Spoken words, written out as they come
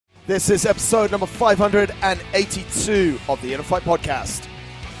This is episode number 582 of the InnerFight podcast.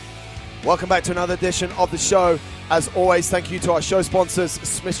 Welcome back to another edition of the show. As always, thank you to our show sponsors,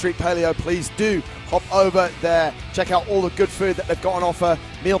 Smith Street Paleo. Please do hop over there. Check out all the good food that they've got on offer.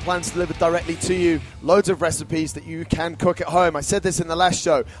 Meal plans delivered directly to you. Loads of recipes that you can cook at home. I said this in the last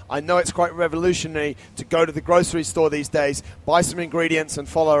show. I know it's quite revolutionary to go to the grocery store these days, buy some ingredients and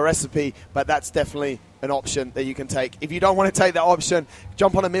follow a recipe, but that's definitely an option that you can take. If you don't want to take that option,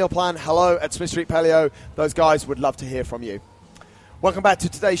 jump on a meal plan. Hello at Smith Street Paleo. Those guys would love to hear from you. Welcome back to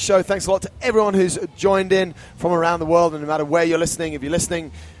today's show. Thanks a lot to everyone who's joined in from around the world, and no matter where you're listening, if you're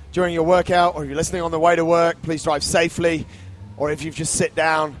listening during your workout or if you're listening on the way to work, please drive safely. Or if you've just sit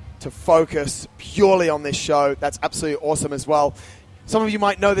down to focus purely on this show, that's absolutely awesome as well. Some of you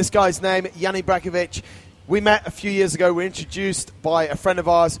might know this guy's name, Jani Brajkovič. We met a few years ago. We were introduced by a friend of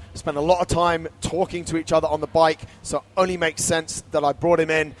ours, spent a lot of time talking to each other on the bike, so it only makes sense that I brought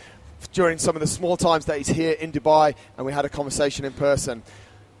him in during some of the small times that he's here in Dubai, and we had a conversation in person.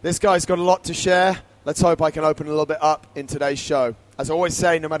 This guy's got a lot to share. Let's hope I can open a little bit up in today's show. As I always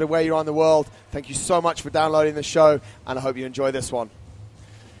say, no matter where you are in the world, thank you so much for downloading the show, and I hope you enjoy this one.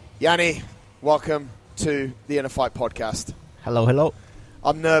 Jani, welcome to the InnerFight podcast. Hello, hello.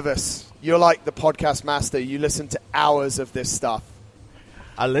 I'm nervous. You're like the podcast master. You listen to hours of this stuff.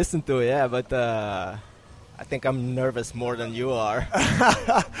 I listen to it, yeah, but I think I'm nervous more than you are.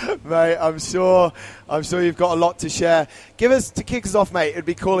 Mate, I'm sure you've got a lot to share. To kick us off, mate, it'd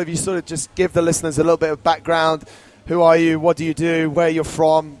be cool if you sort of just give the listeners a little bit of background. Who are you? What do you do? Where you're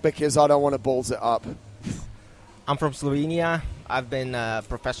from? Because I don't want to balls it up. I'm from Slovenia. I've been a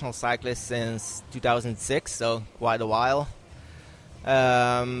professional cyclist since 2006, so quite a while.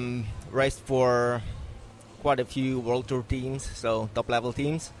 Raced for quite a few World Tour teams, so top-level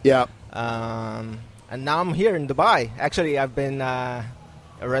teams. Yeah. And now I'm here in Dubai. Actually, I've been a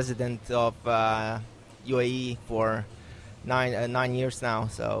resident of UAE for nine years now.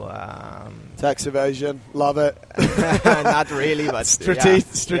 So tax evasion, love it. Not really, but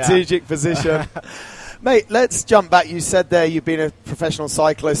strategic position. Mate, let's jump back. You said there you've been a professional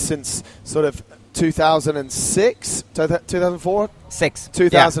cyclist since sort of 2006, 2004?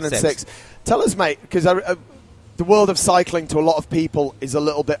 2006. Yeah, 6. Tell us, mate, because the world of cycling to a lot of people is a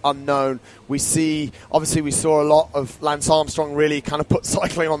little bit unknown. We saw a lot of Lance Armstrong really kind of put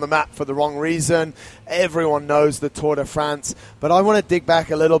cycling on the map for the wrong reason. Everyone knows the Tour de France. But I want to dig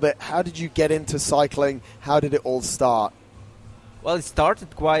back a little bit. How did you get into cycling? How did it all start? Well, it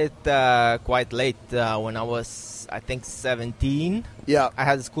started quite late when I was, I think, 17. Yeah. I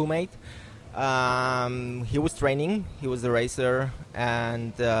had a schoolmate. He was training. He was a racer.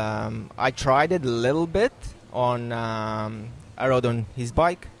 And I tried it a little bit. I rode on his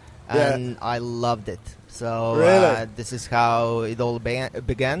bike, and I loved it. So really? This is how it all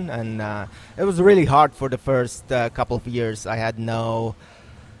began, and it was really hard for the first couple of years. I had no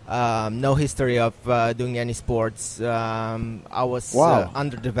history of doing any sports. I was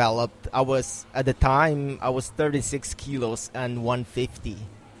underdeveloped. At the time I was 36 kilos and 150.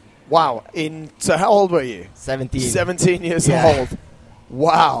 Wow! So how old were you? 17. 17 years old.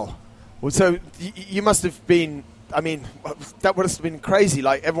 Wow. Well, so you must have been, I mean, that would have been crazy.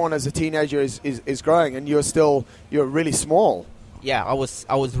 Like everyone as a teenager is growing, and you're really small. Yeah, I was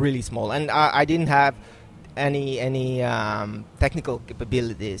really small, and I didn't have any technical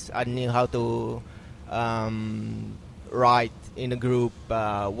capabilities. I knew how to ride in a group,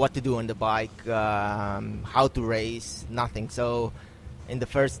 what to do on the bike, how to race, nothing. So in the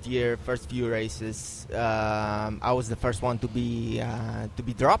first few races, I was the first one to be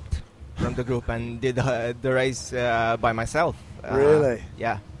dropped from the group and did the race by myself. Really?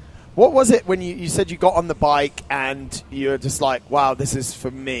 Yeah. What was it when you said you got on the bike and you were just like, wow, this is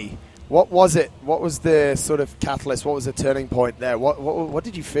for me? What was it? What was the sort of catalyst? What was the turning point there? What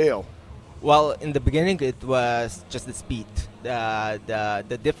did you feel? Well, in the beginning, it was just the speed.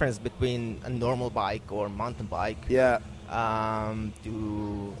 The difference between a normal bike or mountain bike to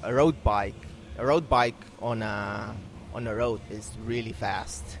a road bike. A road bike on a road is really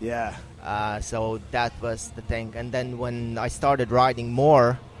fast. Yeah. So that was the thing. And then when I started riding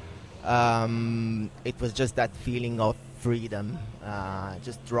more, it was just that feeling of freedom,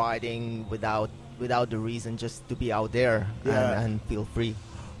 just riding without the reason, just to be out there and feel free.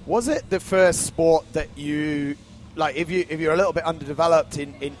 Was it the first sport that you, like, if you're a little bit underdeveloped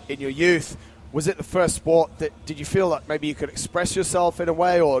in your youth, was it the first sport did you feel like maybe you could express yourself in a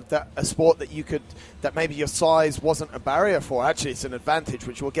way, or that a sport that maybe your size wasn't a barrier for? Actually, it's an advantage,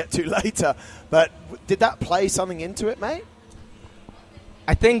 which we'll get to later. But did that play something into it, mate?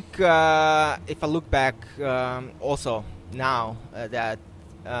 I think if I look back also now, that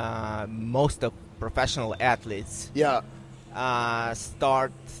most of professional athletes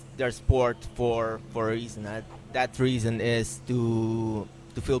start their sport for a reason. That reason is to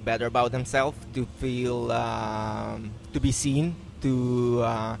feel better about themselves, to feel to be seen,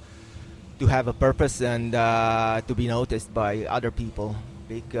 to have a purpose, and to be noticed by other people.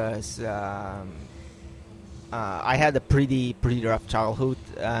 Because I had a pretty rough childhood,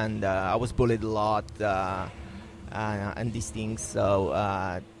 and I was bullied a lot, and these things.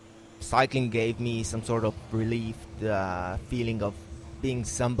 So cycling gave me some sort of relief, feeling of being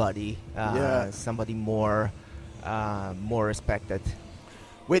somebody, somebody more respected.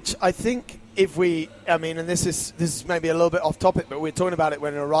 Which I think and this is maybe a little bit off topic, but we were talking about it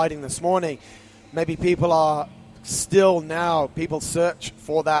when we were riding this morning. Maybe people are still now, people search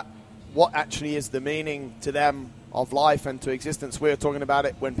for that, what actually is the meaning to them of life and to existence. We were talking about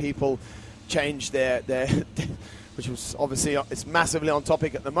it when people change their which was obviously, it's massively on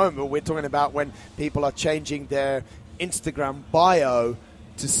topic at the moment, but we're talking about when people are changing their Instagram bio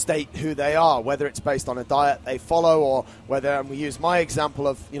to state who they are, whether it's based on a diet they follow, or whether, and we use my example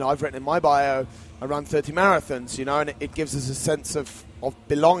of, I've written in my bio, I run 30 marathons, and it gives us a sense of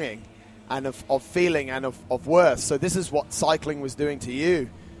belonging and of feeling and of worth. So this is what cycling was doing to you.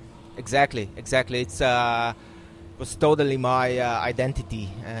 Exactly. It's was totally my identity,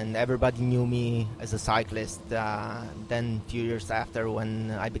 and everybody knew me as a cyclist. Then a few years after, when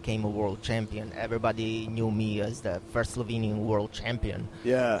I became a world champion, everybody knew me as the first Slovenian world champion.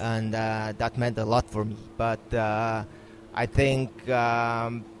 Yeah. And that meant a lot for me. But I think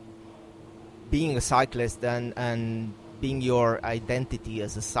being a cyclist and being your identity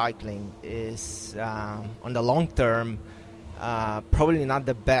as a cycling is, on the long term, probably not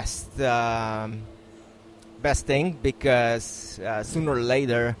the best thing, because sooner or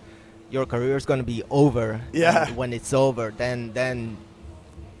later your career is going to be over. Yeah. And when it's over, then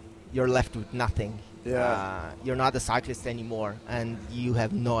you're left with nothing. Yeah. You're not a cyclist anymore, and you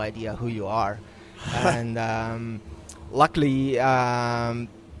have no idea who you are. And luckily, I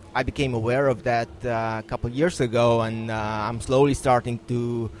became aware of that a couple of years ago, and I'm slowly starting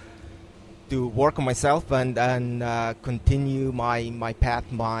to work on myself and continue my path,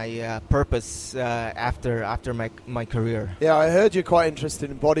 my purpose after my career. Yeah, I heard you're quite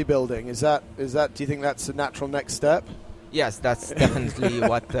interested in bodybuilding. Is that? Do you think that's a natural next step? Yes, that's definitely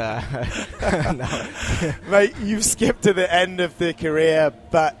what. Mate, you've skipped to the end of the career,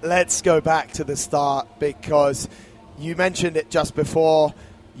 but let's go back to the start, because you mentioned it just before.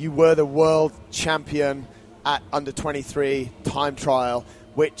 You were the world champion at under 23 time trial,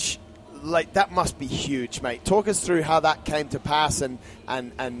 which, that must be huge, mate. Talk us through how that came to pass and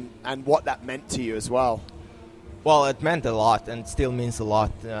what that meant to you as well. Well, it meant a lot, and still means a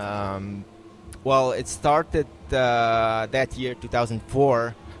lot. Well, it started that year,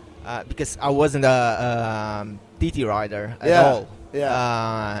 2004, because I wasn't a TT rider at all.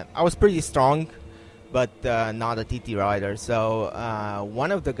 Yeah. I was pretty strong, but not a TT rider. So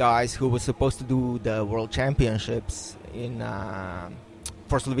one of the guys who was supposed to do the World Championships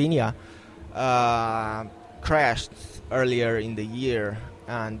for Slovenia crashed earlier in the year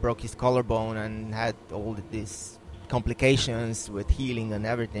and broke his collarbone and had all these complications with healing and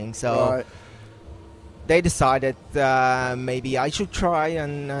everything. So they decided maybe I should try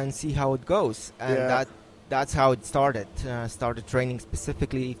and see how it goes. And that's how it started. Started training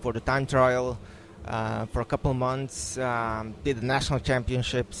specifically for the time trial for a couple of months. Did the national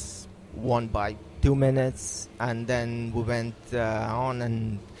championships, won by 2 minutes, and then we went on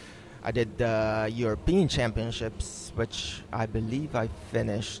and I did the European Championships, which I believe I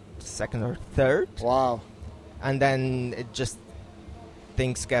finished second or third. Wow. And then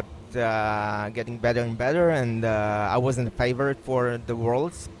things kept getting better and better, and I wasn't a favorite for the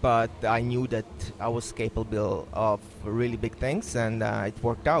Worlds, but I knew that I was capable of really big things, and it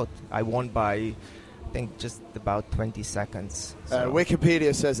worked out. I won by, I think, just about 20 seconds. So.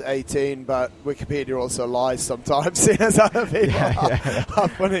 Wikipedia says 18, but Wikipedia also lies sometimes, as other people are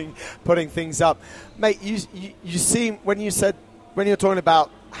putting things up. Mate, you seem, when you're talking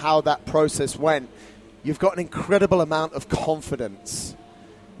about how that process went, you've got an incredible amount of confidence.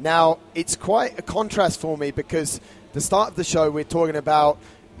 Now, it's quite a contrast for me, because the start of the show we're talking about,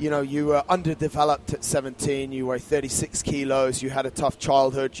 you were underdeveloped at 17, you were 36 kilos, you had a tough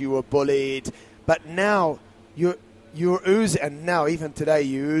childhood, you were bullied, but now you're oozing, and now even today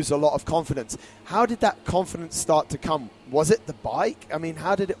you ooze a lot of confidence. How did that confidence start to come? Was it the bike? I mean,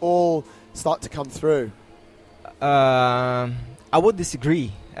 how did it all start to come through? I would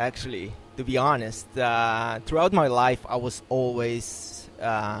disagree, actually, to be honest. Throughout my life, I was always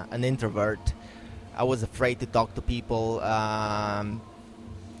an introvert. I was afraid to talk to people.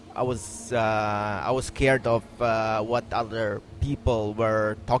 I was scared of what other people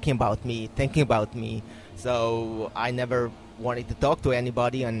were talking about me, thinking about me. So I never wanted to talk to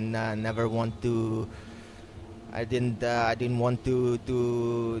anybody, and never want to. I didn't want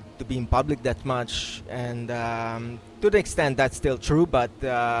to be in public that much, and to the extent that's still true. But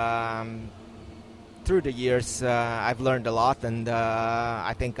through the years, I've learned a lot, and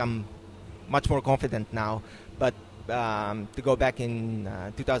I think I'm much more confident now. But to go back in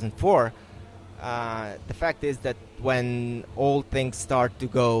 2004, the fact is that when all things start to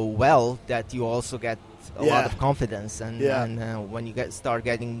go well, that you also get a lot of confidence, and when you start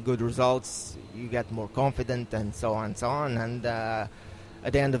getting good results, you get more confident, and so on and so on. And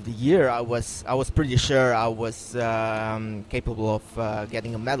at the end of the year, I was pretty sure I was capable of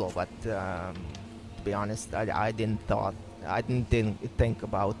getting a medal, but to be honest, I didn't think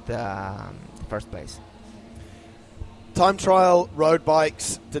about first place. Time trial, road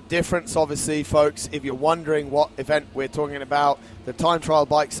bikes, the difference obviously, folks, if you're wondering what event we're talking about, the time trial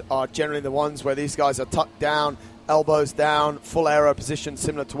bikes are generally the ones where these guys are tucked down, elbows down, full aero position,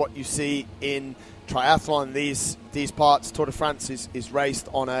 similar to what you see in triathlon. These parts, Tour de France is raced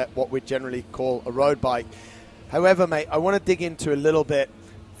on what we generally call a road bike. However, mate, I want to dig into a little bit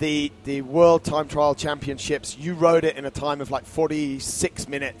the World Time Trial Championships. You rode it in a time of like 46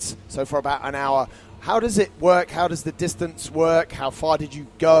 minutes, so for about an hour. How does it work? How does the distance work? How far did you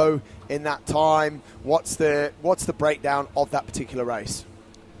go in that time? What's the breakdown of that particular race?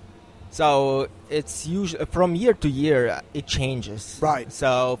 So it's usually from year to year it changes. Right.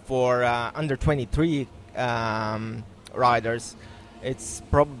 So for under 23 riders, it's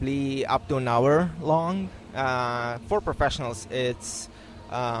probably up to an hour long. For professionals, it's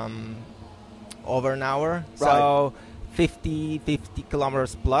over an hour. Right. So 50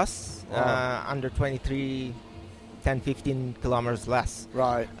 kilometers plus. Wow. Under 23, 10-15 kilometers less.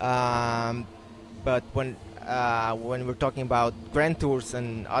 Right. But when we're talking about Grand Tours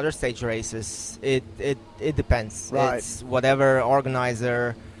and other stage races, it depends. Right. It's whatever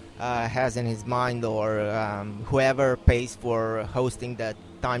organizer has in his mind, or whoever pays for hosting that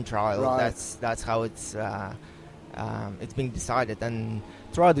time trial. Right. That's how it's being decided. And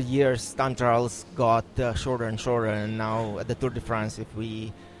throughout the years, time trials got shorter and shorter. And now at the Tour de France, if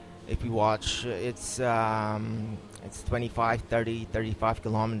we watch, it's 25, 30, 35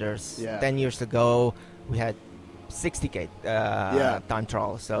 kilometers. Yeah. 10 years ago, we had 60K time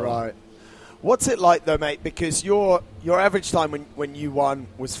trial. So right. What's it like though, mate? Because your average time when you won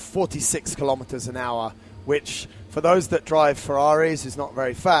was 46 kilometers an hour, which for those that drive Ferraris is not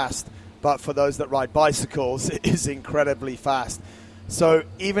very fast, but for those that ride bicycles, it is incredibly fast. So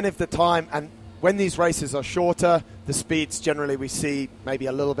even if the time, and when these races are shorter, the speeds generally we see maybe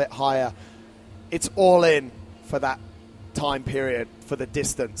a little bit higher. It's all in for that time period, for the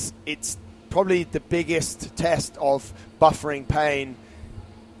distance. It's probably the biggest test of buffering pain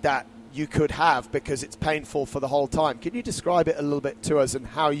that you could have, because it's painful for the whole time. Can you describe it a little bit to us, and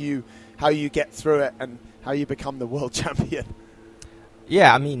how you get through it and how you become the world champion?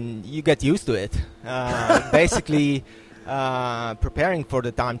 Yeah, I mean, you get used to it. Basically, preparing for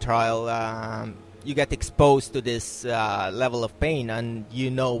the time trial, you get exposed to this level of pain, and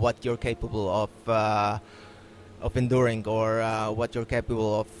you know what you're capable of enduring, or what you're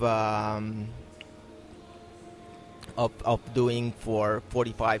capable of doing for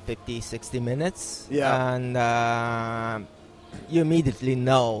 45, 50, 60 minutes. Yeah. And you immediately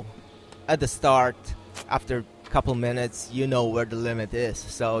know at the start, after a couple minutes, you know where the limit is.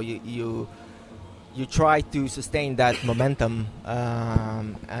 So you try to sustain that momentum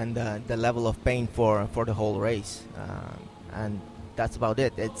and the level of pain for the whole race, and that's about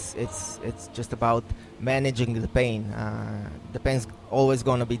it. It's just about managing the pain. The pain's always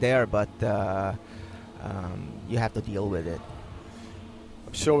going to be there, but you have to deal with it.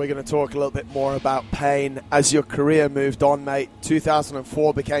 I'm sure we're going to talk a little bit more about pain as your career moved on, mate.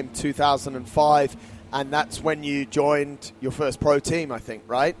 2004 became 2005, and that's when you joined your first pro team, I think,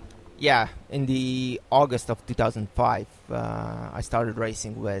 right? Yeah, in the August of 2005, I started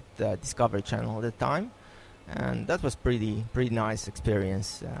racing with Discovery Channel at the time, and that was pretty nice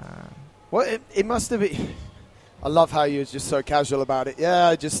experience. Well, it must have been. I love how you're just so casual about it. Yeah,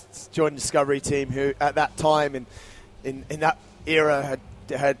 I just joined Discovery team, who at that time in that era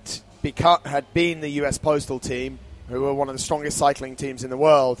had been the US Postal team, who were one of the strongest cycling teams in the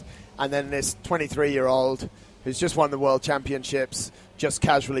world, and then this 23-year-old who's just won the World Championships just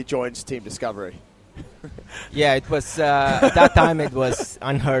casually joins Team Discovery. Yeah, it was at that time it was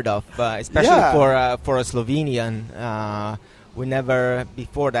unheard of, especially for a Slovenian. We never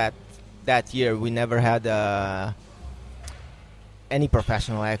before that year we never had any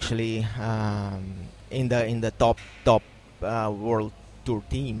professional actually in the top world tour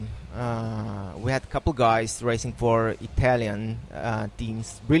team. We had a couple guys racing for Italian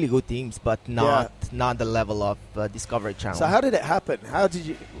teams, really good teams, but not the level of Discovery Channel. So how did it happen?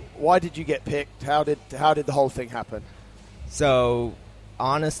 Why did you get picked? How did the whole thing happen? So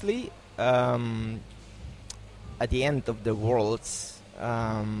honestly, at the end of the Worlds,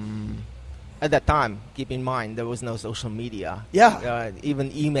 at that time, keep in mind there was no social media. Yeah. Even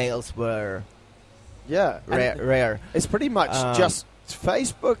emails were rare. It's pretty much just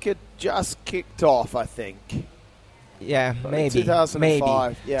Facebook had just kicked off, I think. Yeah, maybe. 2005.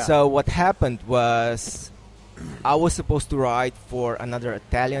 Maybe. Yeah. So what happened was I was supposed to ride for another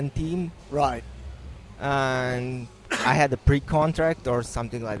Italian team. Right. And I had a pre-contract or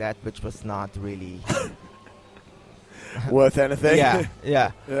something like that, which was not really worth anything.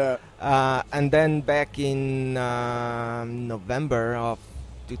 Yeah. Yeah. And then back in November of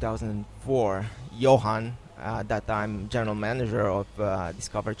 2004, Johan, that time general manager of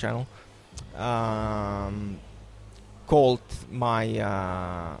Discovery Channel, called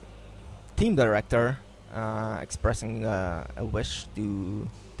my team director, expressing a wish to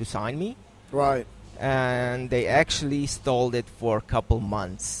sign me. Right. And they actually stalled it for a couple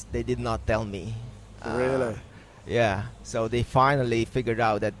months. They did not tell me. Really? Yeah. So they finally figured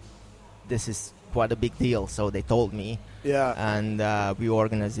out that this is quite a big deal. So they told me. Yeah. And we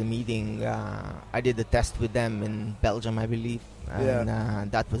organized a meeting. I did a test with them in Belgium, I believe.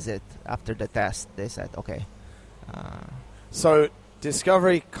 And that was it. After the test, they said, okay. So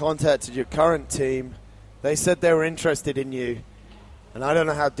Discovery contacted your current team. They said they were interested in you. And I don't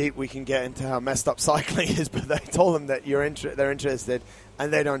know how deep we can get into how messed up cycling is, but they told them that they're interested,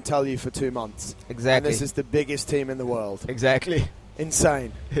 and they don't tell you for 2 months. Exactly. And this is the biggest team in the world. Exactly.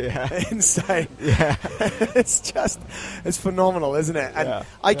 Insane. Yeah. Insane. Yeah. it's phenomenal, isn't it? And yeah.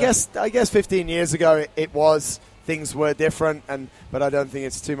 I guess 15 years ago things were different, but I don't think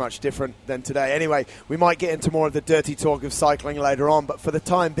it's too much different than today. Anyway, we might get into more of the dirty talk of cycling later on, but for the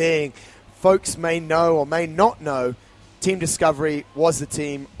time being, folks may know or may not know Team Discovery was the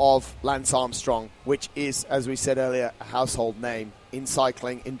team of Lance Armstrong, which is, as we said earlier, a household name in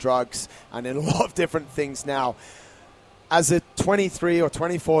cycling, in drugs, and in a lot of different things now. As a 23 or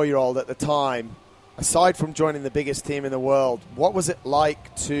 24-year-old at the time, aside from joining the biggest team in the world, what was it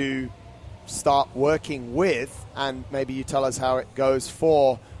like to start working with, and maybe you tell us how it goes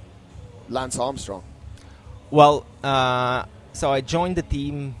for Lance Armstrong? Well, so I joined the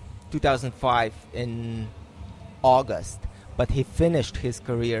team 2005 in August, but he finished his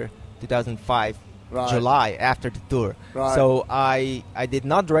career 2005 July after the tour. Right. So I did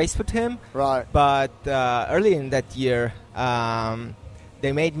not race with him. Right. But early in that year,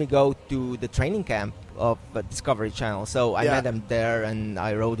 they made me go to the training camp of Discovery Channel. So I met him there and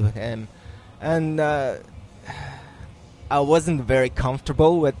I rode with him, and I wasn't very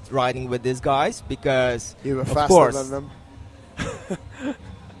comfortable with riding with these guys because you were faster than them.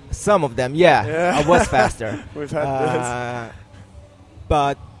 Some of them, I was faster. We've had this.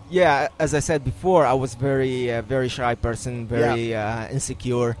 But yeah, as I said before, I was very shy person, very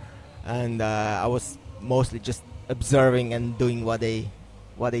insecure, and I was mostly just observing and doing what they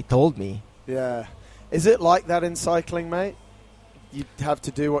told me. Yeah, is it like that in cycling, mate? You have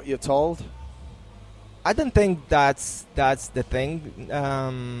to do what you're told. I don't think that's the thing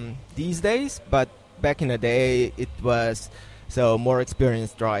these days, but back in the day, it was. So more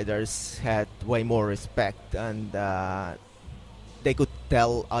experienced riders had way more respect, and they could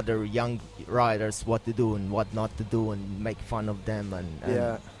tell other young riders what to do and what not to do, and make fun of them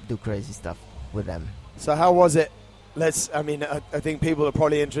and do crazy stuff with them. So how was it? I think people are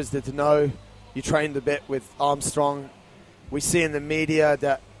probably interested to know. You trained a bit with Armstrong. We see in the media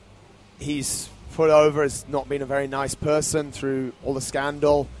that he's put over as not being a very nice person through all the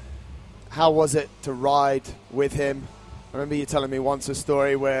scandal. How was it to ride with him? I remember you telling me once a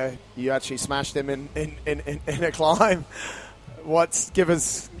story where you actually smashed him in a climb. Give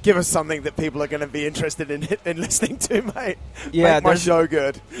us something that people are going to be interested in listening to, mate. Yeah, make my show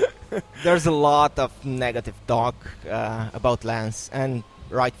good. There's a lot of negative talk about Lance, and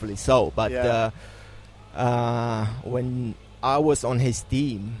rightfully so. But when I was on his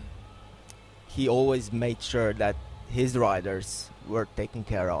team, he always made sure that his riders were taken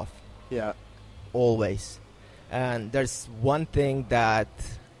care of. Yeah, always. And there's one thing that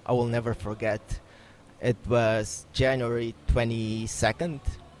I will never forget. It was January 22nd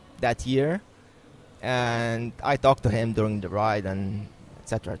that year, and I talked to him during the ride and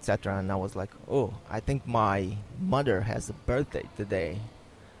etc. And I was like, oh, I think my mother has a birthday today.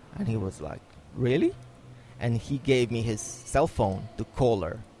 And he was like, really? and he gave me his cell phone to call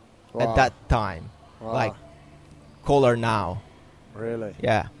her Wow. at that time. Wow. Like, call her now. Really?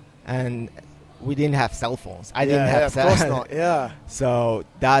 Yeah. And we didn't have cell phones. I didn't have of course not. Yeah. So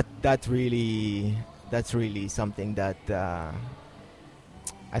that's really something that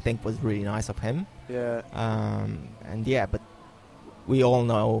I think was really nice of him. Yeah. And yeah, but we all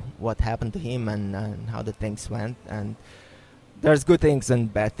know what happened to him and how the things went. And there's good things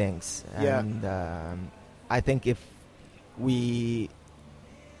and bad things. Yeah. And I think if we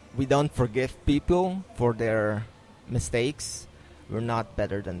don't forgive people for their mistakes, we're not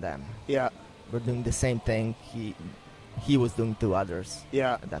better than them. Yeah. We're doing the same thing he was doing to others.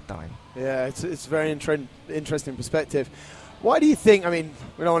 Yeah. At that time. Yeah, it's very interesting perspective. Why do you think, I mean,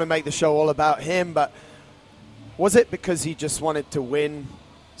 we don't want to make the show all about him, but was it because he just wanted to win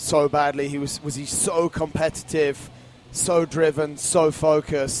so badly? Was he so competitive, so driven, so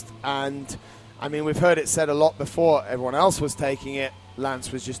focused? And, I mean, we've heard it said a lot before. Everyone else was taking it.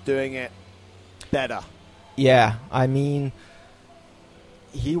 Lance was just doing it better. Yeah, I mean,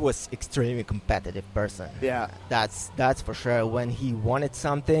 he was extremely competitive person. Yeah. That's for sure. When he wanted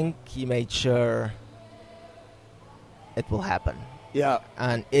something, he made sure it will happen. Yeah.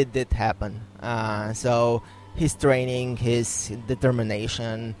 And it did happen. So his training, his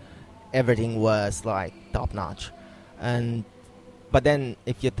determination, everything was like top notch. But then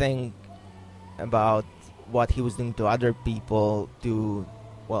if you think about what he was doing to other people to,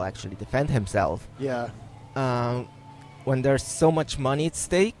 well, actually defend himself. Yeah. When there's so much money at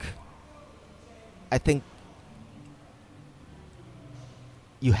stake, I think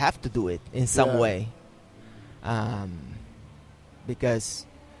you have to do it in some way. Because,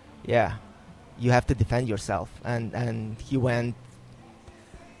 yeah, you have to defend yourself. And he went,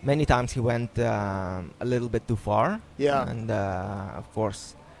 many times he went a little bit too far. Yeah. And, of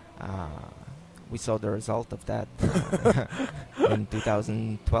course, we saw the result of that in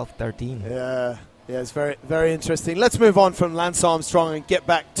 2012-13. Yeah. Yeah, it's very, very interesting. Let's move on from Lance Armstrong and get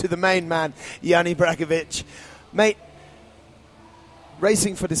back to the main man, Jani Brajkovič. Mate,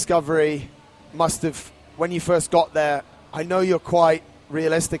 racing for Discovery must have, when you first got there, I know you're quite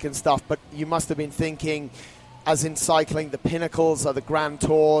realistic and stuff, but you must have been thinking, as in cycling, the pinnacles are the Grand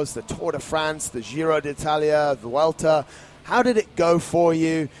Tours, the Tour de France, the Giro d'Italia, the Vuelta. How did it go for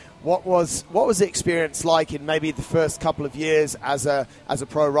you? What was the experience like in maybe the first couple of years as a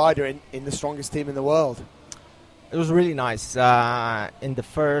pro rider in the strongest team in the world? It was really nice. In the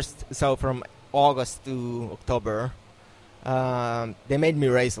first, so from August to October, they made me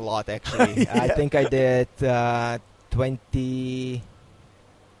race a lot actually. Yeah. I think I did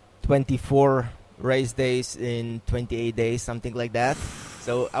 24 race days in 28 days, something like that.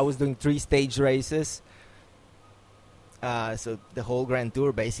 So I was doing 3 stage races. So the whole Grand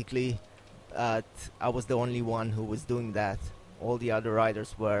Tour, basically, I was the only one who was doing that. All the other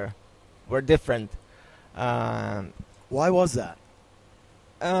riders were different. Why was that?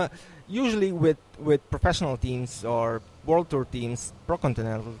 Usually with professional teams or World Tour teams, Pro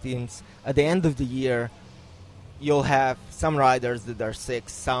Continental teams, at the end of the year, you'll have some riders that are sick,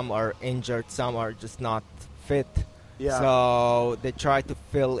 some are injured, some are just not fit. Yeah. So they try to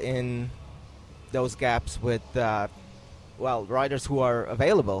fill in those gaps with riders who are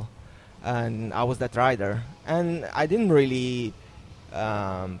available, and I was that rider, and I didn't really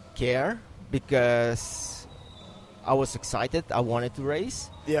care because I was excited. I wanted to race.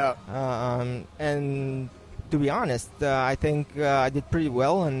 Yeah. And to be honest, I think I did pretty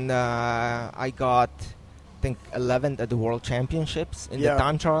well, and I got, I think, 11th at the World Championships in the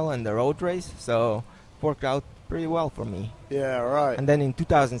time trial and the road race, so it worked out pretty well for me. Yeah, right. And then in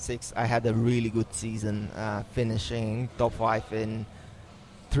 2006, I had a really good season, finishing top 5 in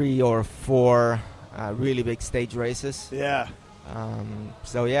 3 or 4 really big stage races. Yeah.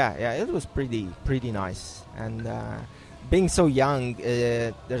 So yeah, it was pretty nice. And being so young,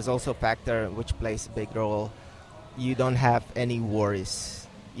 there's also a factor which plays a big role. You don't have any worries.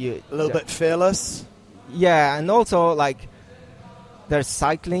 A little bit fearless. Yeah, and also like there's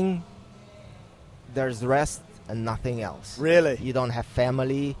cycling, there's rest, and nothing else. Really? You don't have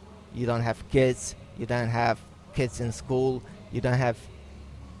family, you don't have kids, you don't have kids in school, you don't have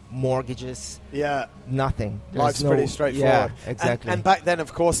mortgages. Yeah. Nothing. Life's pretty straightforward. Yeah, exactly. And back then,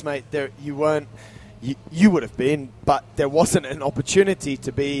 of course, mate, you weren't, you would have been, but there wasn't an opportunity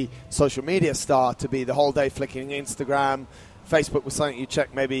to be social media star, to be the whole day flicking Instagram. Facebook was something you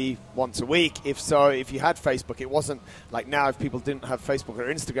checked maybe once a week. If you had Facebook, it wasn't like now. If people didn't have Facebook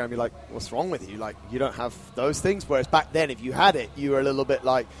or Instagram, you're like, what's wrong with you? Like, you don't have those things. Whereas back then, if you had it, you were a little bit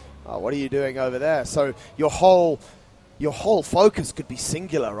like, oh, what are you doing over there? So your whole your whole focus could be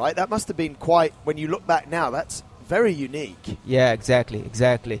singular, right? That must have been quite, when you look back now, that's very unique. Yeah,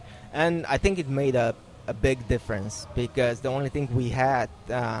 exactly. And I think it made a big difference, because the only thing we had,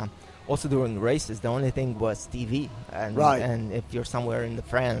 also during races, the only thing was TV. And, right. And if you're somewhere in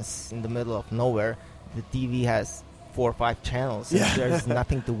France, in the middle of nowhere, the TV has 4 or 5 channels. Yeah. And there's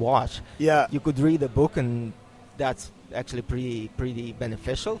nothing to watch. Yeah. You could read a book, and that's actually pretty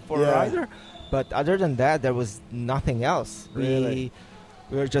beneficial for a rider. But other than that, there was nothing else. Really?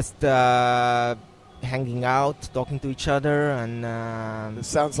 We were just hanging out, talking to each other, and it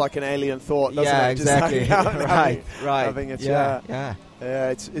sounds like an alien thought, doesn't it? Exactly. Just hanging out, right. having a chat. Yeah.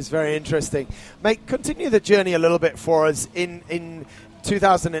 It's very interesting. Mate, continue the journey a little bit for us. In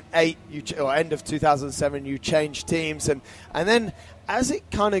 2008, or end of 2007, you changed teams, and then as it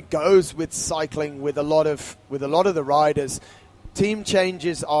kind of goes with cycling, with a lot of the riders, team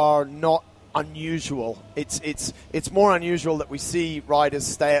changes are not unusual. It's more unusual that we see riders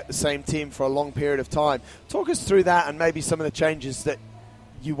stay at the same team for a long period of time. Talk us through that, and maybe some of the changes that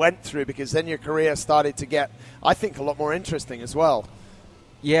you went through, because then your career started to get, I think, a lot more interesting as well.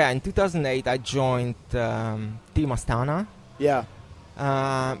 Yeah, in 2008 I joined Team Astana. Yeah.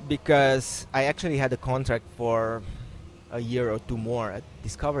 Because I actually had a contract for a year or 2 more at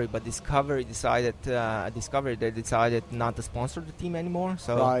Discovery, but Discovery decided not to sponsor the team anymore.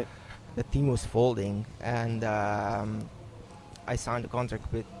 So right. The team was folding, and I signed a contract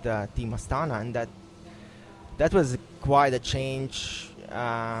with Team Astana, and that was quite a change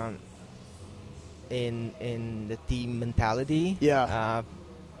in the team mentality. Yeah.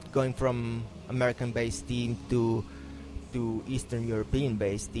 Going from American-based team to Eastern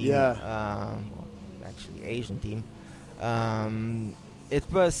European-based team. Yeah. Actually, Asian team. It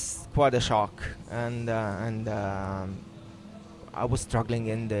was quite a shock, and I was struggling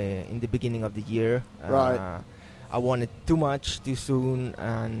in the beginning of the year. Right. I wanted too much too soon,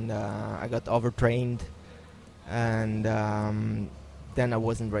 and I got overtrained, and then I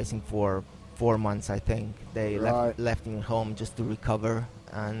wasn't racing for 4 months. I think they left me at home just to recover,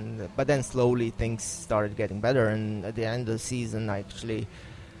 but then slowly things started getting better, and at the end of the season I actually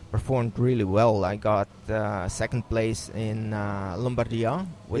performed really well. I got second place in Lombardia,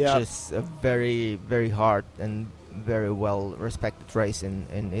 which is a very, very hard and very well respected race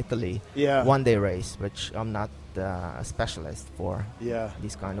in Italy. Yeah. 1-day race, which I'm not a specialist for. Yeah.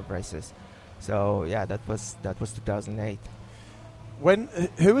 These kind of races. So yeah, that was 2008.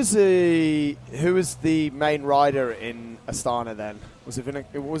 Who was the main rider in Astana then? Was it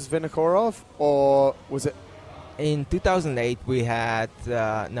Vinokurov, or was it? In 2008 we had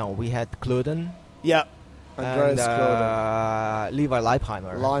Kluden. Yeah. Andreas Kluden. Levi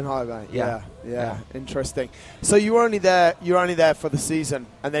Leipheimer. Yeah. Interesting. So you were only there for the season,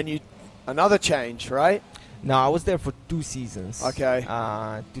 and then another change, right? No, I was there for 2 seasons. Okay.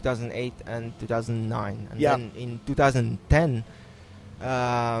 2008 and 2009, and yeah. then in 2010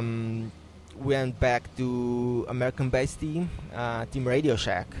 we went back to American-based team, Team Radio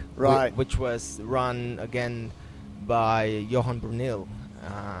Shack, right? Which was run again by Johan Brunel.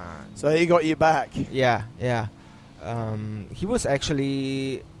 So he got you back. Yeah. He was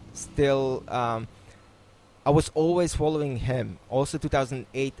actually still. I was always following him. Also,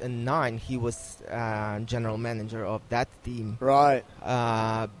 2008 and 9, he was general manager of that team. Right.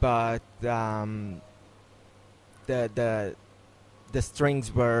 But the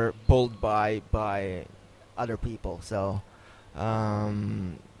strings were pulled by other people. So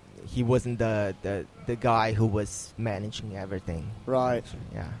he wasn't the guy who was managing everything. Right.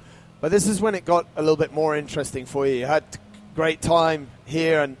 Yeah. But this is when it got a little bit more interesting for you. You had great time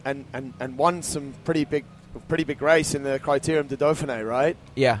here and won some pretty big race in the Criterium de Dauphiné, right?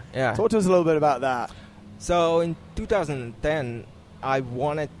 Yeah. Talk to us a little bit about that. So in 2010, I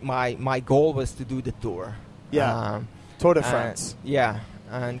wanted my goal was to do the Tour. Yeah. Tour de France. Yeah.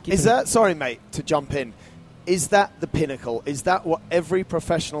 And is that, sorry mate, to jump in, is that the pinnacle? Is that what every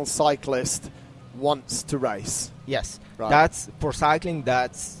professional cyclist wants to race? Yes. Right. That's for cycling.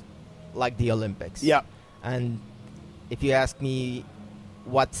 That's like the Olympics. Yeah. And if you ask me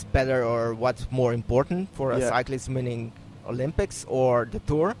what's better or what's more important for a cyclist winning Olympics or the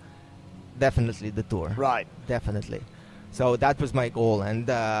Tour, definitely the Tour. Right. Definitely. So that was my goal. And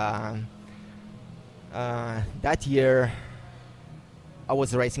that year I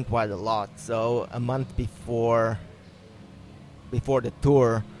was racing quite a lot. So a month before the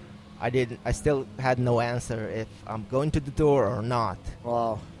Tour, I still had no answer if I'm going to the Tour or not.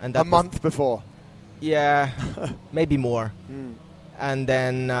 Wow. And a month before? Yeah, maybe more. And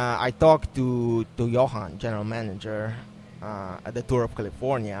then I talked to Johan, general manager, at the Tour of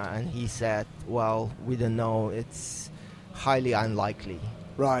California, and he said, well, we don't know. highly unlikely.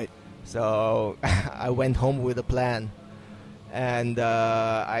 Right. So I went home with a plan, and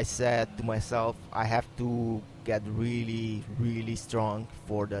I said to myself, I have to get really, really strong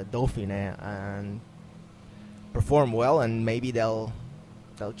for the Dauphiné and perform well, and maybe they'll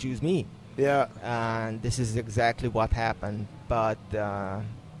choose me. Yeah. And this is exactly what happened. But there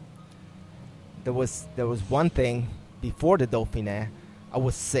was one thing before the Dauphiné. I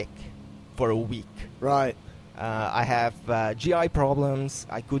was sick for a week. Right. I have GI problems.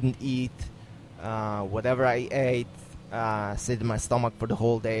 I couldn't eat. Whatever I ate stayed in my stomach for the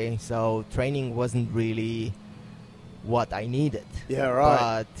whole day. So training wasn't really what I needed. Yeah,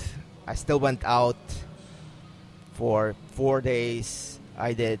 right. But I still went out for 4 days.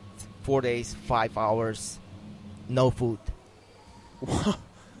 I did 4 days, 5 hours, no food.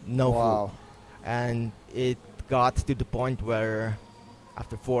 No Wow. food. And it got to the point where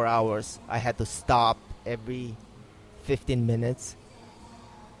after 4 hours, I had to stop every 15 minutes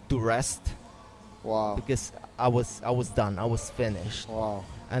to rest. Wow. Because I was done. I was finished. Wow.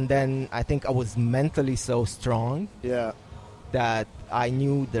 And then I think I was mentally so strong Yeah. that I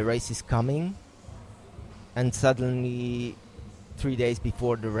knew the race is coming. And suddenly, 3 days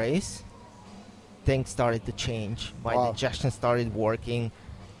before the race, things started to change. My digestion started working.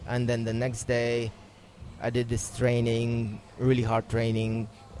 And then the next day, I did this training, really hard training,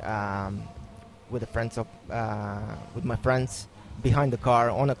 with my friends behind the car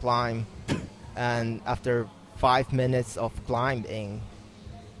on a climb. And after 5 minutes of climbing,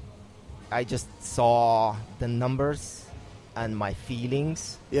 I just saw the numbers, and my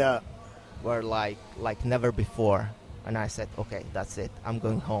feelings were like never before. And I said, okay, that's it. I'm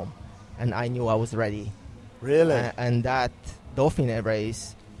going home. And I knew I was ready. Really? And that Dauphiné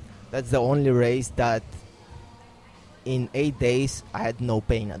race, that's the only race that in 8 days I had no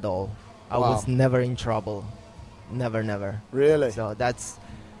pain at all. I was never in trouble. Never. Really? So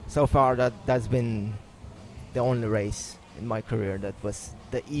so far that's been the only race in my career that was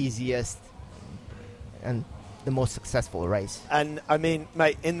the easiest and the most successful race. And I mean,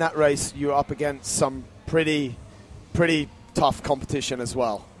 mate, in that race you were up against some pretty tough competition as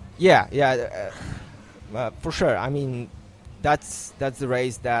well. Yeah, for sure. I mean, that's the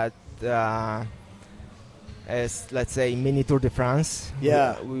race that is, let's say, mini Tour de France.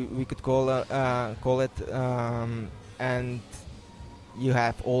 Yeah, we could call it, and you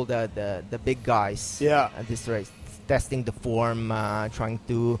have all the big guys at this race testing the form, trying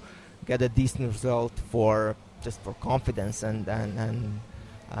to get a decent result for confidence and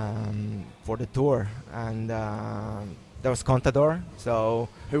for the tour. And there was Contador,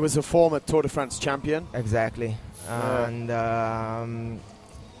 who was a former Tour de France champion. Exactly. And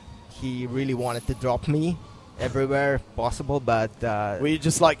he really wanted to drop me everywhere possible, but were you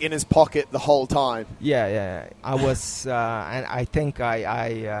just like in his pocket the whole time? Yeah. I was, and I think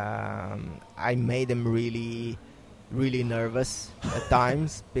I made him really, really nervous at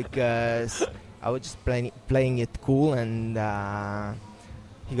times because I was just playing it cool, and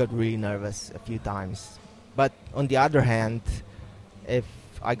he got really nervous a few times. But on the other hand, if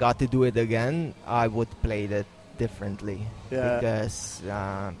I got to do it again, I would play it differently. Yeah. Because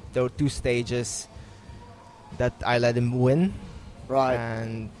there were 2 stages that I let him win. Right.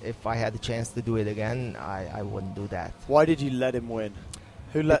 And if I had the chance to do it again, I wouldn't do that. Why did you let him win?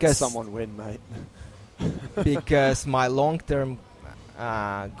 Who lets someone win, mate? Because my long-term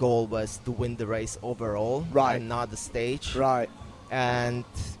goal was to win the race overall, and not the stage. Right. And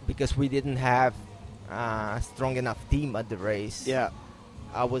because we didn't have a strong enough team at the race,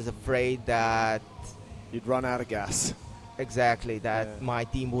 I was afraid that you'd run out of gas. Exactly, that my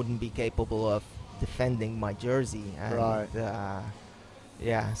team wouldn't be capable of defending my jersey. And,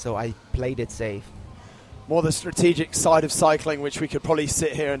 so I played it safe. More the strategic side of cycling, which we could probably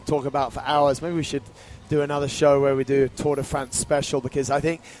sit here and talk about for hours. Maybe we should do another show where we do a Tour de France special, because I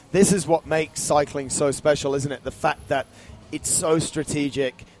think this is what makes cycling so special, isn't it? The fact that it's so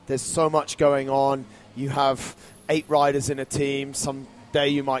strategic. There's so much going on. You have 8 riders in a team. Some day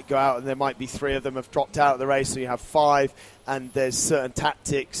you might go out and there might be 3 of them have dropped out of the race, so you have 5, and there's certain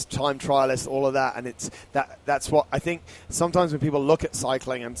tactics, time trialists, all of that. And it's that's what I think sometimes when people look at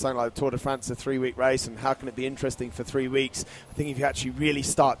cycling and something like the Tour de France, a 3-week race, and how can it be interesting for 3 weeks, I think if you actually really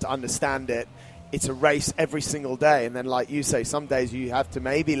start to understand it, it's a race every single day. And then, like you say, some days you have to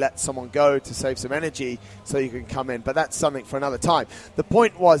maybe let someone go to save some energy so you can come in. But that's something for another time. The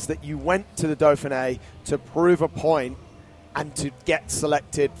point was that you went to the Dauphiné to prove a point and to get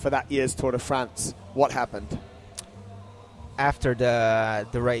selected for that year's Tour de France. What happened? After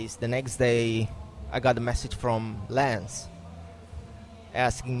the race, the next day, I got a message from Lance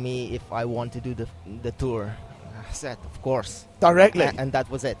asking me if I want to do the tour. I said, of course. Directly? And that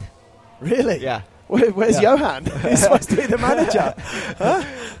was it. Really? Yeah. Where's Johan? He's supposed to be the manager. Huh?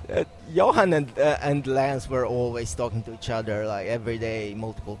 Johan and Lance were always talking to each other like every day,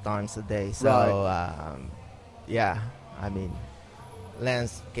 multiple times a day. So, yeah, I mean,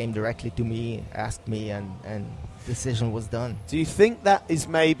 Lance came directly to me, asked me, and decision was done. Do you think that is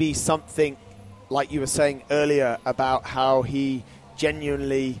maybe something, like you were saying earlier, about how he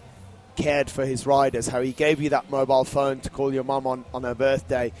genuinely cared for his riders, how he gave you that mobile phone to call your mum on her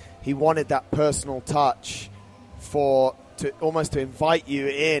birthday? He wanted that personal touch to invite you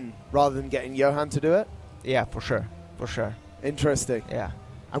in rather than getting Johan to do it? Yeah, for sure. Interesting. Yeah.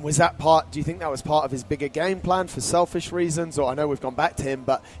 And do you think that was part of his bigger game plan for selfish reasons? Or I know we've gone back to him,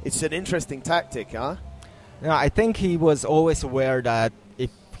 but it's an interesting tactic, huh? No, I think he was always aware that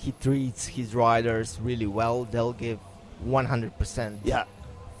if he treats his riders really well, they'll give 100%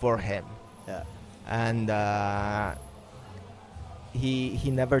 for him. Yeah. And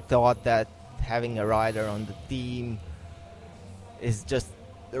he never thought that having a rider on the team is just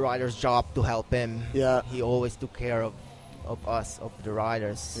the rider's job to help him. Yeah. He always took care of us, of the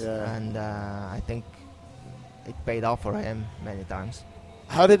riders. Yeah. And I think it paid off for him many times.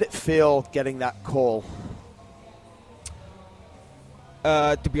 How did it feel getting that call?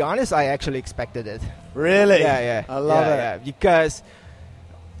 To be honest, I actually expected it. Really? Yeah. I love it. Yeah. Because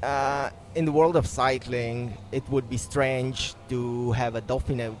in the world of cycling, it would be strange to have a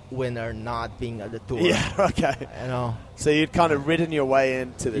Dauphiné winner not being at the Tour. Yeah, okay. You know. So you'd kind of ridden your way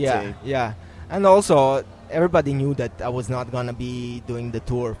into the team. Yeah. And also, everybody knew that I was not going to be doing the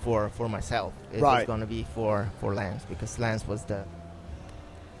Tour for myself. It was going to be for Lance, because Lance was the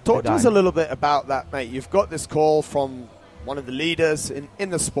Talk to us a little bit about that, mate. You've got this call from one of the leaders in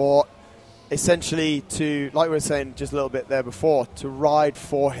the sport, essentially to, like we were saying just a little bit there before, to ride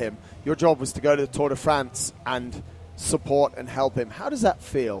for him. Your job was to go to the Tour de France and support and help him. How does that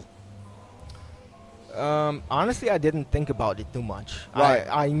feel? Honestly, I didn't think about it too much. Right.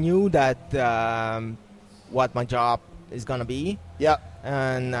 I knew that what my job is going to be. Yeah.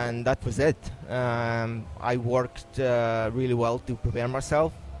 And that was it. I worked really well to prepare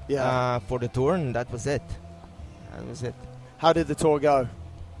myself for the Tour, and that was it. How did the Tour go?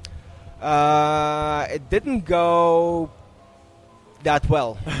 It didn't go that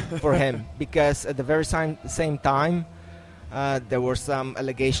well for him, because at the very same time there were some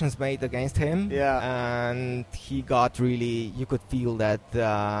allegations made against him. Yeah. And he got really, you could feel that,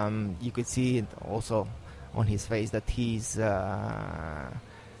 you could see it also on his face that he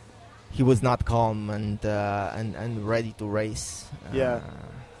was not calm and ready to race.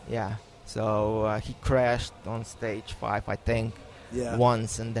 Yeah. So he crashed on stage 5, I think. Yeah.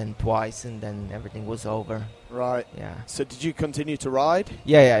 Once and then twice, and then everything was over. Right. Yeah. So did you continue to ride?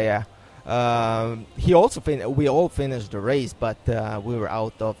 Yeah. He also we all finished the race, but we were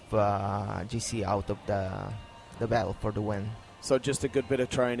out of GC, out of the battle for the win. So just a good bit of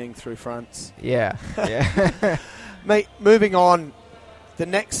training through France. Yeah. Mate, moving on. The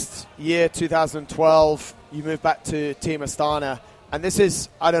next year, 2012, you move back to Team Astana, and this is,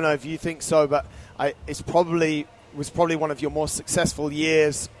 I don't know if you think so, but was probably one of your more successful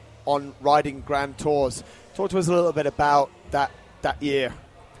years on riding Grand Tours. Talk to us a little bit about that year.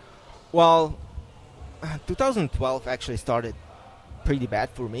 Well, 2012 actually started pretty bad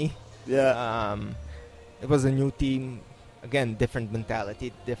for me. Yeah. It was a new team, again, different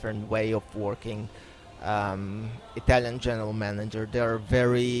mentality, different way of working. Italian general manager, they're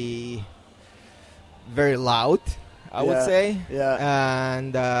very, very loud, I would say. Yeah.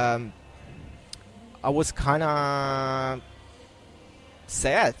 And I was kind of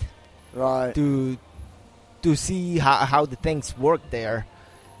sad, right, to see how the things work there.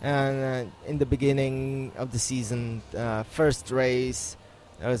 And in the beginning of the season, first race,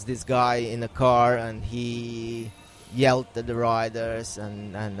 there was this guy in a car, and he yelled at the riders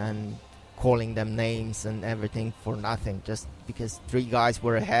and calling them names and everything for nothing, just because 3 guys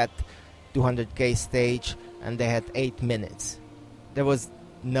were ahead, 200k stage, and they had 8 minutes. There was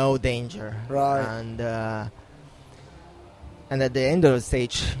no danger. Right. And at the end of the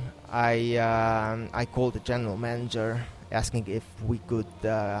stage, I called the general manager asking if we could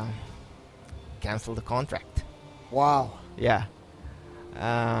cancel the contract. Wow. Yeah.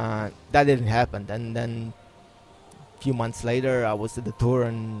 That didn't happen. And then a few months later, I was at the Tour,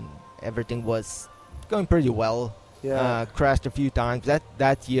 and everything was going pretty well. Yeah. Crashed a few times.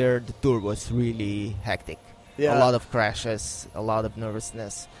 That year, the Tour was really hectic. Yeah. A lot of crashes, a lot of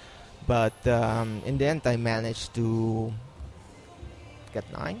nervousness. But in the end, I managed to get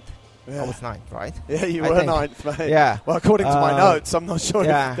 9th. I was ninth, right? Yeah, you I were think. ninth, mate. Yeah. Well, according to my notes, I'm not sure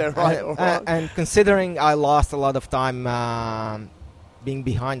if they're right or wrong. And considering I lost a lot of time being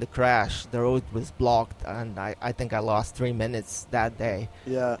behind the crash, the road was blocked, and I think I lost 3 minutes that day.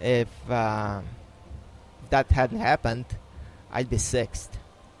 Yeah. If that hadn't happened, I'd be sixth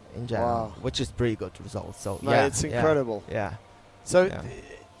in general, which is pretty good result. So Mate, it's incredible. Yeah. So,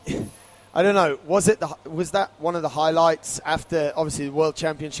 I don't know. Was that one of the highlights after obviously the World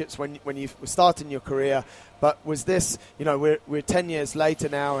Championships when you were starting your career? But was this? You know, we're 10 years later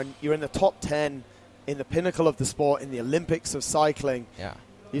now, and you're in the top 10 in the pinnacle of the sport in the Olympics of cycling. Yeah.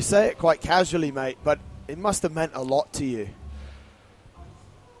 You say it quite casually, mate, but it must have meant a lot to you.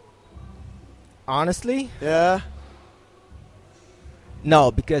 Honestly? Yeah.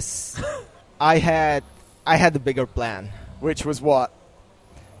 No, because I had a bigger plan. Which was what?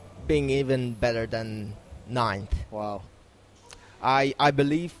 Being even better than ninth. Wow. I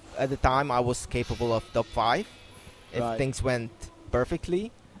believe at the time I was capable of top 5 if things went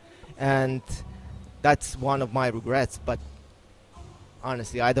perfectly, and that's one of my regrets. But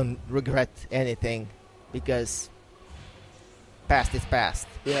honestly, I don't regret anything because past is past.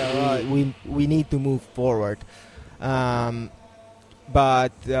 Yeah, we need to move forward. But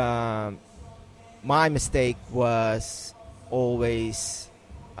my mistake was always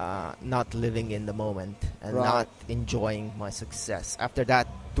not living in the moment and not enjoying my success. After that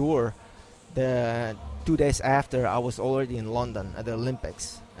tour, the 2 days after, I was already in London at the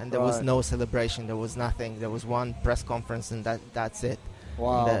Olympics, and there was no celebration. There was nothing. There was one press conference, and that's it.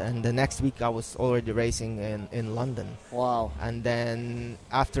 Wow. And the next week, I was already racing in London. Wow. And then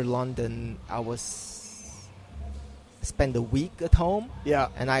after London, I spent a week at home. Yeah.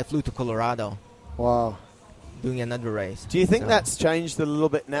 And I flew to Colorado. Wow. Doing another race. Do you think that's changed a little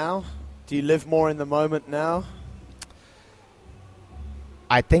bit now? Do you live more in the moment now?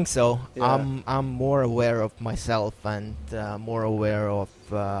 I think so. Yeah. I'm more aware of myself and more aware of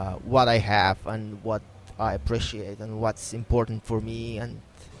what I have and what I appreciate and what's important for me and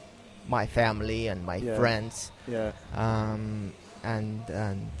my family and my friends. Yeah. And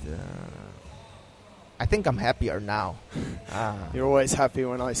I think I'm happier now. You're always happy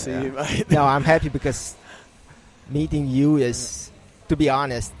when I see you, mate. No, I'm happy because meeting you is, to be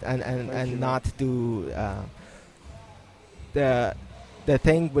honest, and not to the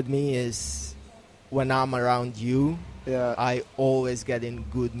thing with me is when I'm around you, I always get in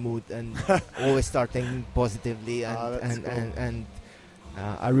good mood and always start thinking positively, and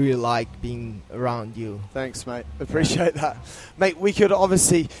I really like being around you. Thanks, mate. Appreciate that. Mate, we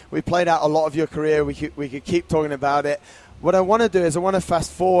played out a lot of your career. We could keep talking about it. What I want to do is I want to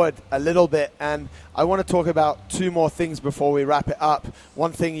fast forward a little bit, and I want to talk about 2 more things before we wrap it up.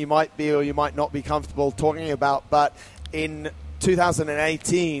 One thing you might be or you might not be comfortable talking about, but in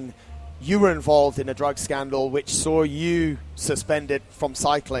 2018, you were involved in a drug scandal which saw you suspended from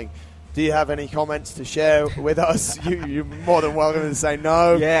cycling. Do you have any comments to share with us? You're more than welcome to say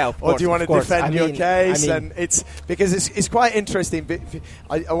no. Yeah, of course. Or do you want to defend your case? I mean, and it's because it's quite interesting.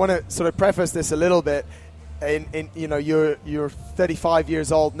 I want to sort of preface this a little bit. You know, you're 35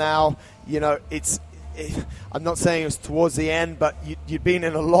 years old now. You know, I'm not saying it was towards the end, but you'd been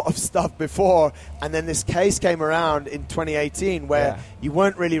in a lot of stuff before, and then this case came around in 2018 where you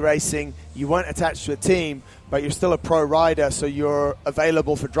weren't really racing, you weren't attached to a team, but you're still a pro rider, so you're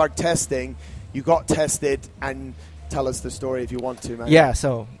available for drug testing. You got tested, and tell us the story if you want to, man. Yeah,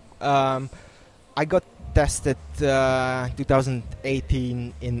 so I got tested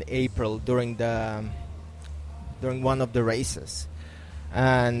 2018 in April during one of the races,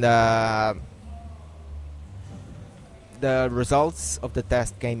 and the results of the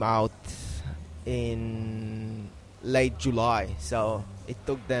test came out in late July, so it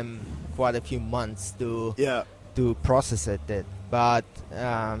took them quite a few months to process it. But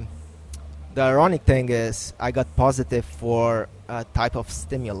the ironic thing is I got positive for a type of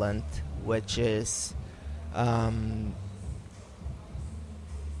stimulant which is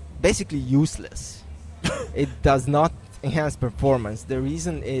basically useless. It does not enhance performance. The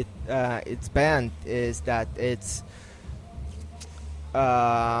reason it's banned is that it's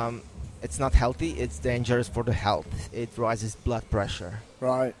not healthy. It's dangerous for the health. It rises blood pressure.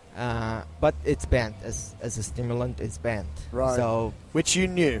 Right. But it's banned as a stimulant. It's banned. Right. So which you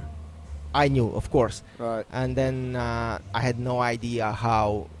knew. I knew, of course. Right. And then I had no idea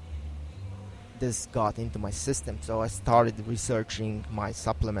how this got into my system. So I started researching my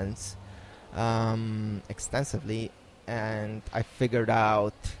supplements extensively, and I figured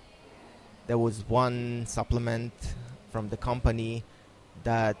out there was one supplement from the company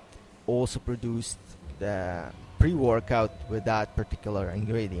that also produced the pre-workout with that particular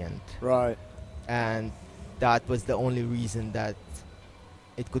ingredient. Right. And that was the only reason that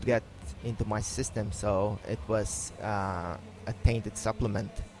it could get into my system. So it was a tainted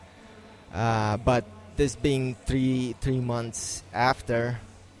supplement. But this being three months after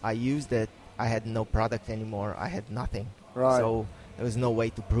I used it, I had no product anymore. I had nothing. Right. So there was no way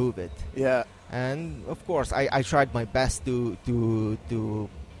to prove it. Yeah. And of course, I tried my best to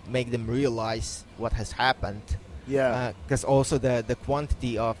make them realize what has happened. Yeah. Because also the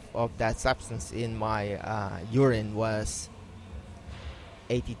quantity of that substance in my urine was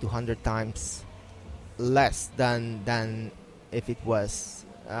 80 to 100 times less than if it was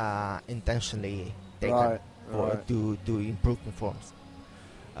intentionally taken to improve performance.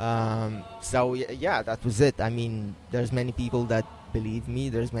 So yeah, that was it. I mean, there's many people that believe me.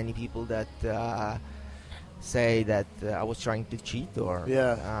 There's many people that say that I was trying to cheat,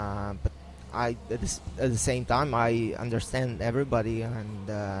 but at the same time, I understand everybody, and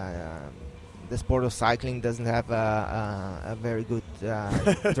the sport of cycling doesn't have a very good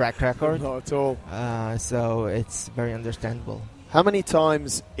track record. Not at all. So it's very understandable. How many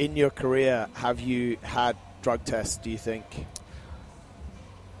times in your career have you had drug tests, do you think?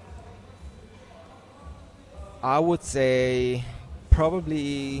 I would say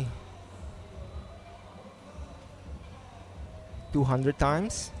probably 200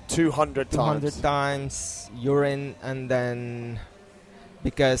 times. 200 times. 200 times urine, and then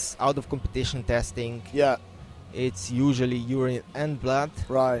because out of competition testing, it's usually urine and blood.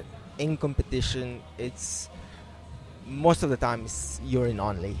 Right. In competition, it's most of the time it's urine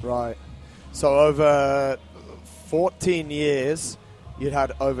only. Right. So over 14 years, you'd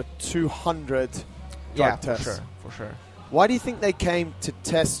had over 200 drug tests. For sure. Why do you think they came to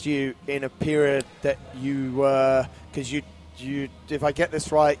test you in a period that you were, because you, if I get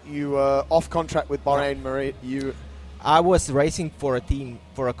this right, you were off contract with Bahrain Marine. I was racing for a team,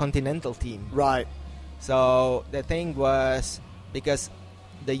 for a continental team. Right. So the thing was, because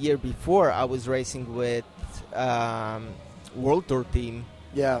the year before I was racing with World Tour team.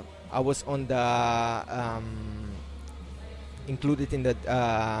 Yeah. I was on the included in the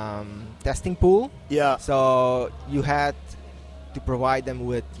testing pool. Yeah. So you had to provide them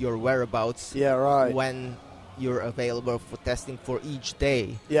with your whereabouts. Yeah, right. When you're available for testing for each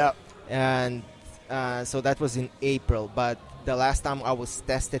day. Yeah. And so that was in April, but the last time I was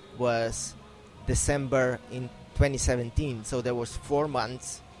tested was December in 2017. So there was 4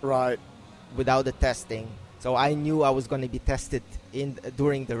 months without the testing. So I knew I was going to be tested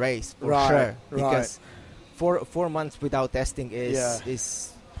during the race for sure, because 4 months without testing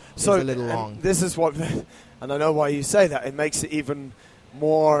is a little long. This is what, and I know why you say that. It makes it even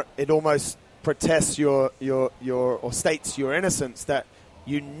more. It almost protests your or states your innocence that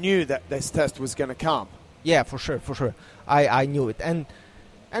you knew that this test was going to come. Yeah, for sure. I knew it, and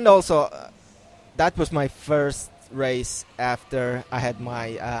also that was my first race after I had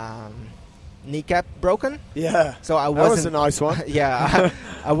my kneecap broken. Yeah. So I wasn't. That was a nice one. Yeah,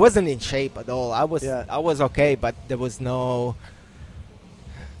 I wasn't in shape at all. I was okay, but there was no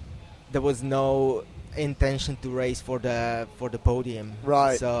intention to race for the podium.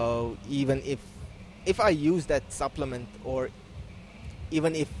 Right. So even if I used that supplement, or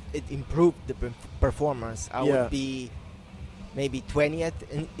even if it improved the performance, I would be maybe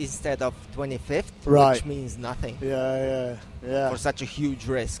 20th instead of 25th, which means nothing. Yeah. For such a huge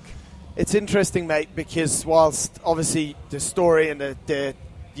risk. It's interesting, mate, because whilst obviously the story and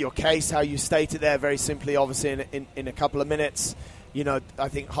your case, how you state it there very simply, obviously in a couple of minutes, you know, I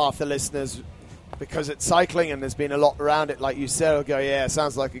think half the listeners, because it's cycling and there's been a lot around it, like you said, will go, yeah,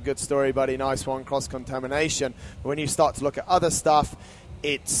 sounds like a good story, buddy, nice one, cross-contamination. But when you start to look at other stuff,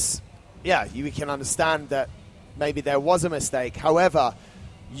 it's, you can understand that maybe there was a mistake. However,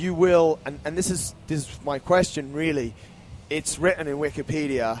 you will, and this is my question really, it's written in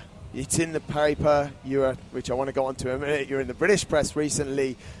Wikipedia, it's in the paper, which I want to go on to in a minute, you're in the British press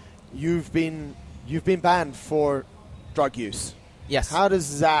recently, you've been banned for drug use. Yes. How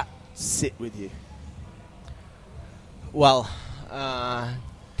does that sit with you? Well,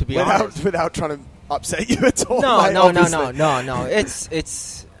 to be honest, without trying to upset you at all. No.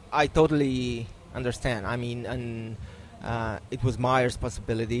 It's I totally understand. I mean, and it was my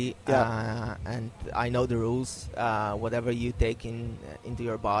responsibility, and I know the rules. Whatever you take into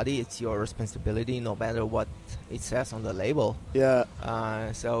your body, it's your responsibility, no matter what it says on the label. Yeah.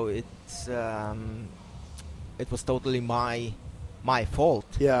 So it was totally my fault.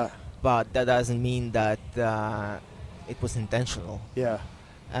 Yeah. But that doesn't mean that it was intentional. Yeah.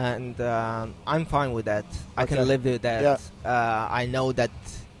 And I'm fine with that. I can live with that. Yeah. I know that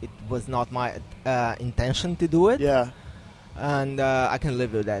it was not my intention to do it. Yeah. And I can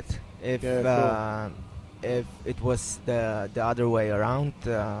live with that. If if it was the other way around,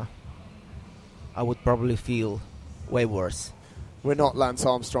 I would probably feel way worse. We're not Lance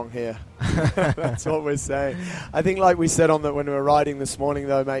Armstrong here. That's what we're saying. I think, like we said when we were riding this morning,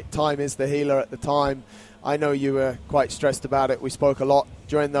 though, mate, time is the healer at the time. I know you were quite stressed about it. We spoke a lot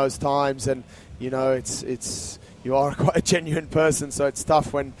during those times, and you know, you are quite a genuine person, so it's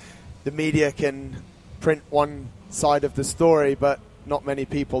tough when the media can print one side of the story, but not many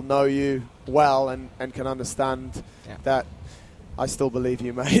people know you well and can understand that. I still believe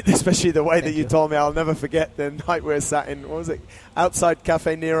you, mate, especially the way that you told me. I'll never forget the night we were sat in, what was it, outside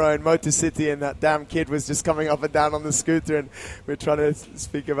Cafe Nero in Motor City, and that damn kid was just coming up and down on the scooter, and we're trying to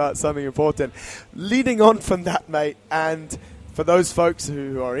speak about something important. Leading on from that, mate, and for those folks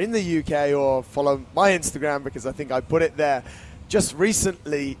who are in the UK or follow my Instagram, because I think I put it there, just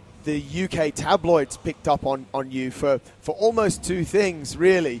recently the UK tabloids picked up on you for almost two things,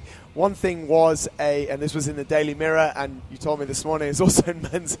 really. One thing was and this was in the Daily Mirror, and you told me this morning it's also in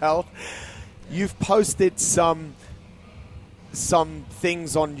Men's Health. You've posted some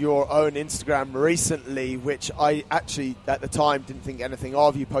things on your own Instagram recently, which I actually at the time didn't think anything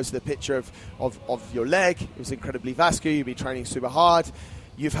of. You posted a picture of your leg. It was incredibly vascular. You've been training super hard.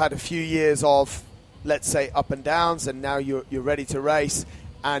 You've had a few years of, let's say, up and downs, and now you're ready to race.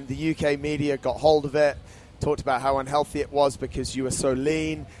 And the UK media got hold of it, talked about how unhealthy it was because you were so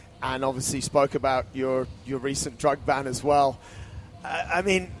lean, and obviously spoke about your recent drug ban as well. I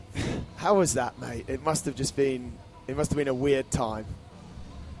mean, how was that, mate? It must have been a weird time.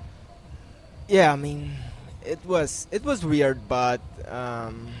 Yeah, I mean, it was weird, but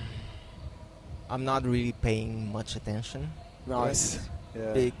I'm not really paying much attention. Nice.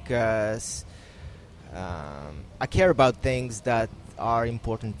 Yeah. Because I care about things that are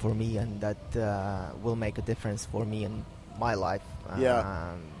important for me and that will make a difference for me in my life.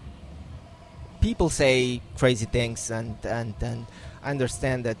 People say crazy things, and I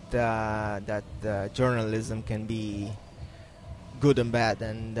understand that journalism can be good and bad,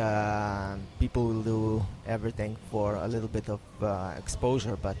 and people will do everything for a little bit of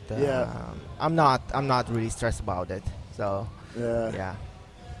exposure. But I'm not really stressed about it. So yeah.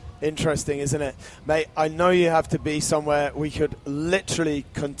 Interesting, isn't it? Mate, I know you have to be somewhere. We could literally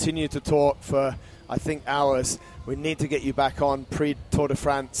continue to talk for, I think, hours. We need to get you back on pre-Tour de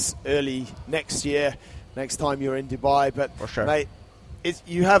France early next year, next time you're in Dubai. But, for sure, mate,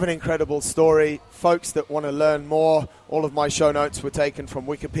 you have an incredible story. Folks that want to learn more, all of my show notes were taken from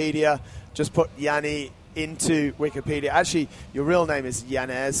Wikipedia. Just put Jani into Wikipedia. Actually, your real name is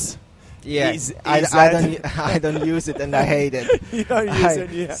Janez. Yeah, I don't use it, and I hate it. You don't use it,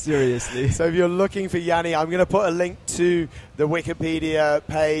 yeah. Seriously. So if you're looking for Jani, I'm going to put a link to the Wikipedia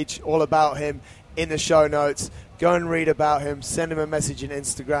page, all about him, in the show notes. Go and read about him. Send him a message in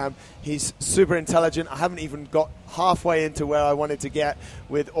Instagram. He's super intelligent. I haven't even got halfway into where I wanted to get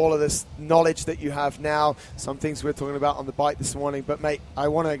with all of this knowledge that you have now. Some things we were talking about on the bike this morning. But, mate, I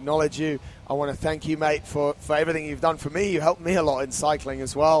want to acknowledge you. I want to thank you, mate, for everything you've done for me. You helped me a lot in cycling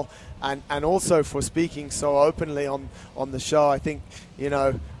as well. And also for speaking so openly on the show. I think, you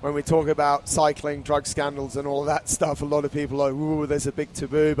know, when we talk about cycling, drug scandals and all of that stuff, a lot of people are like, ooh, there's a big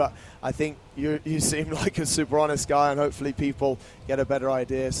taboo. But I think you seem like a super honest guy, and hopefully people get a better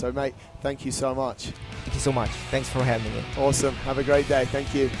idea. So, mate, thank you so much. Thank you so much. Thanks for having me. Awesome. Have a great day.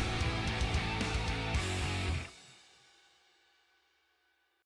 Thank you.